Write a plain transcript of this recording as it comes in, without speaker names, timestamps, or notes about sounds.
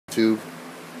YouTube.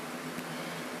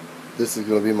 This is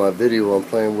going to be my video on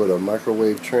playing with a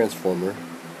microwave transformer.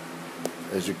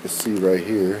 As you can see right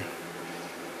here,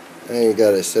 I ain't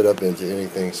got it set up into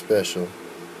anything special.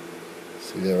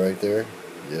 See that right there?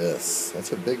 Yes, that's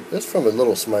from a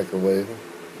little microwave,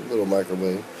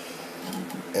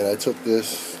 and I took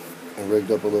this and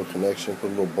rigged up a little connection, put a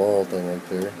little ball thing right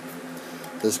there.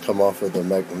 This come off of the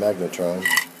magnetron.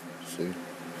 See,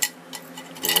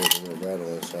 there's a little rattle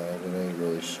inside. It ain't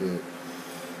really shit.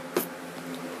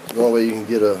 The only way you can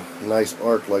get a nice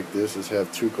arc like this is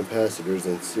have two capacitors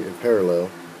in parallel.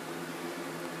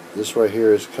 This right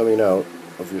here is coming out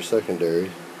of your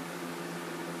secondary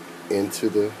into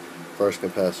the first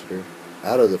capacitor,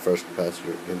 out of the first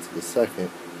capacitor into the second,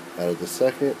 out of the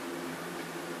second,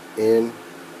 in,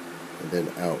 and then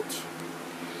out,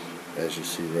 as you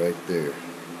see right there.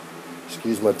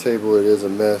 Excuse my table, it is a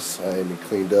mess. I ain't been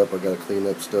cleaned up. I gotta clean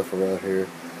up stuff around here,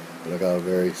 and I got a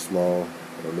very small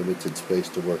or limited space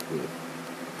to work with.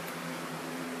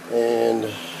 And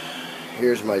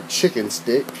here's my chicken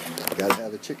stick. Gotta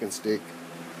have the chicken stick.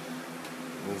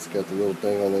 It's got the little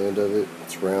thing on the end of it.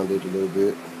 It's rounded a little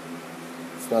bit.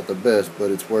 It's not the best, but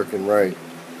it's working right.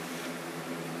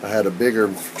 I had a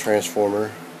bigger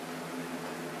transformer,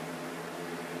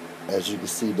 as you can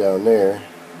see down there.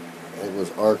 It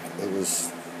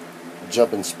was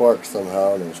jumping sparks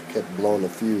somehow, and it kept blowing the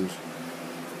fuse,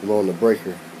 blowing the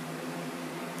breaker.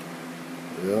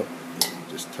 Yep.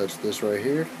 Just touch this right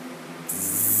here.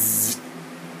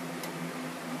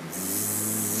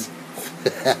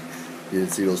 You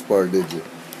didn't see those sparks, did you?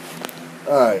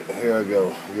 Alright, here I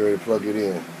go. You ready to plug it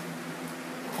in?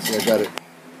 See, I got it.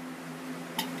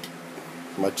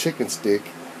 My chicken stick,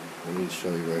 let me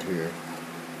show you right here,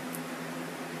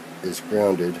 is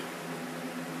grounded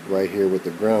right here with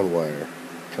the ground wire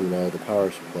coming out of the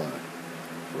power supply.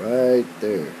 Right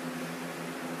there.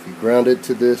 If you ground it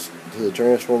to the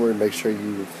transformer, make sure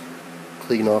you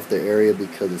clean off the area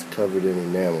because it's covered in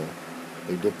enamel.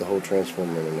 They dip the whole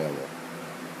transformer in enamel.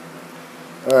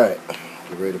 Alright,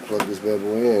 get ready to plug this bad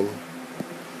boy in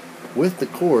with the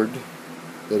cord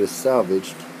that is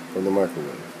salvaged from the microwave.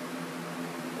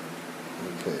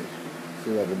 Okay,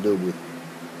 see what I can do with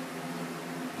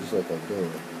just like I'm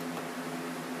doing.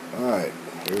 Alright,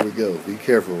 here we go. Be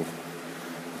careful.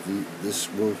 This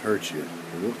will hurt you.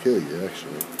 It will kill you,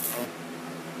 actually.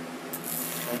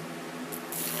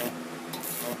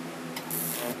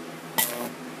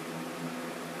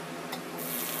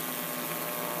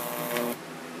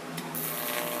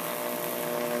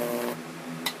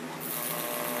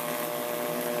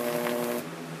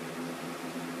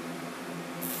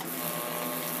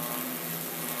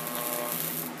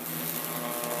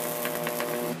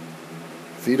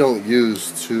 If you don't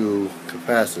use two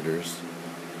capacitors,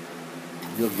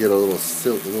 you'll get a little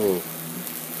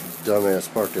dumbass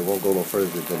spark that won't go no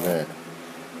further than that.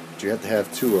 But you have to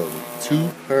have two of them, two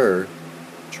per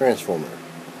transformer.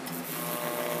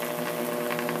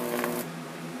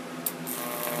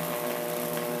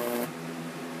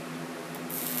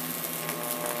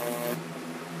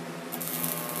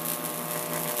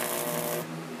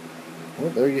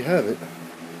 Well, there you have it.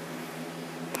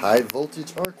 High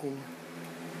voltage arcing.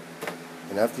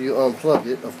 And after you unplug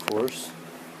it, of course,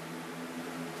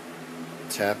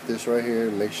 tap this right here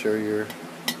and make sure you're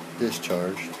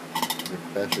discharged. Your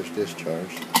capacitor's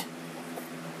discharged.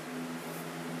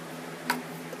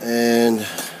 And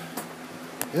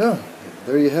yeah,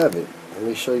 there you have it. Let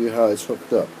me show you how it's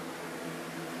hooked up.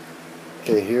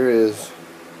 Okay, here is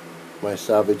my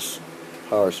salvaged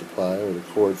power supply, or the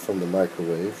cord from the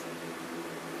microwave.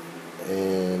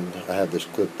 And I have this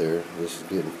clip there. This is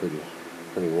getting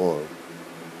pretty warm.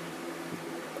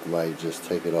 I might just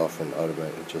take it off and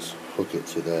automatically just hook it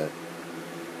to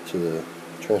the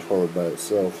transformer by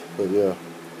itself. But yeah.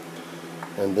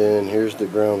 And then here's the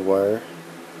ground wire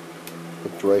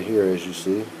hooked right here, as you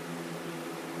see.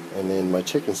 And then my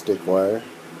chicken stick wire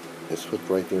is hooked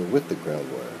right there with the ground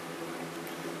wire.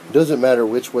 It doesn't matter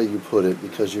which way you put it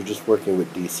because you're just working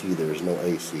with DC. There's no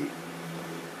AC.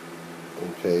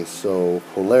 Okay, so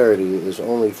polarity is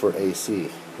only for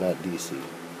AC, not DC.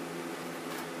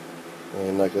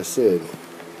 And like I said,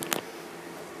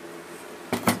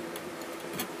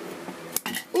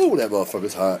 ooh, that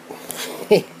motherfucker's hot.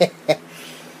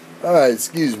 Alright,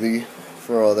 excuse me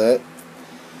for all that.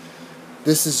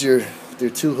 This is your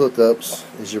two hookups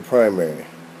is your primary.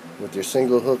 With your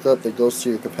single hookup that goes to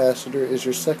your capacitor is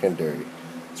your secondary.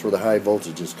 That's where the high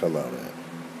voltages come out at.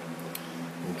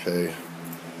 Okay.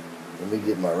 Let me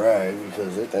get my rag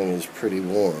because that thing is pretty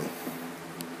warm.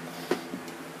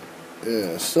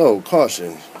 Yeah, so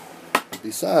caution.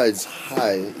 Besides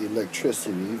high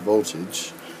electricity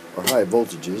voltage, or high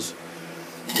voltages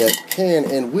that can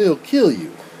and will kill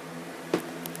you.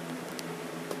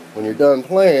 When you're done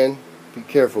playing, be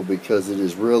careful because it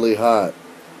is really hot.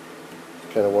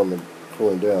 It's kind of warming,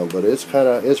 cooling down, but it's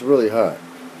really hot.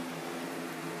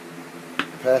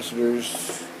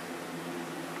 Capacitors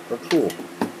are cool.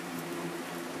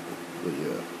 But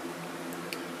yeah,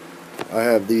 I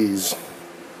have these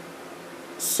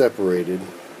separated.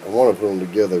 I want to put them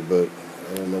together, but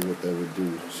I don't know what that would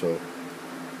do, so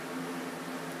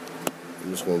I'm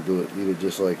just going to do it either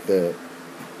just like that.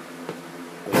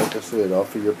 But like I said,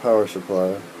 off of your power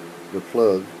supply, your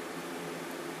plug,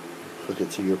 hook it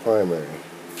to your primary.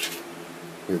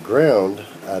 Your ground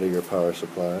out of your power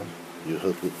supply, you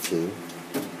hook it to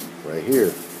right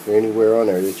here. Anywhere on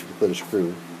there that you can put a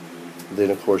screw. And then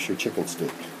of course your chicken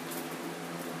stick.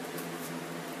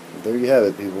 There you have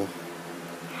it, people.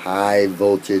 High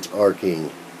voltage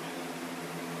arcing.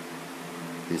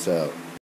 Peace out.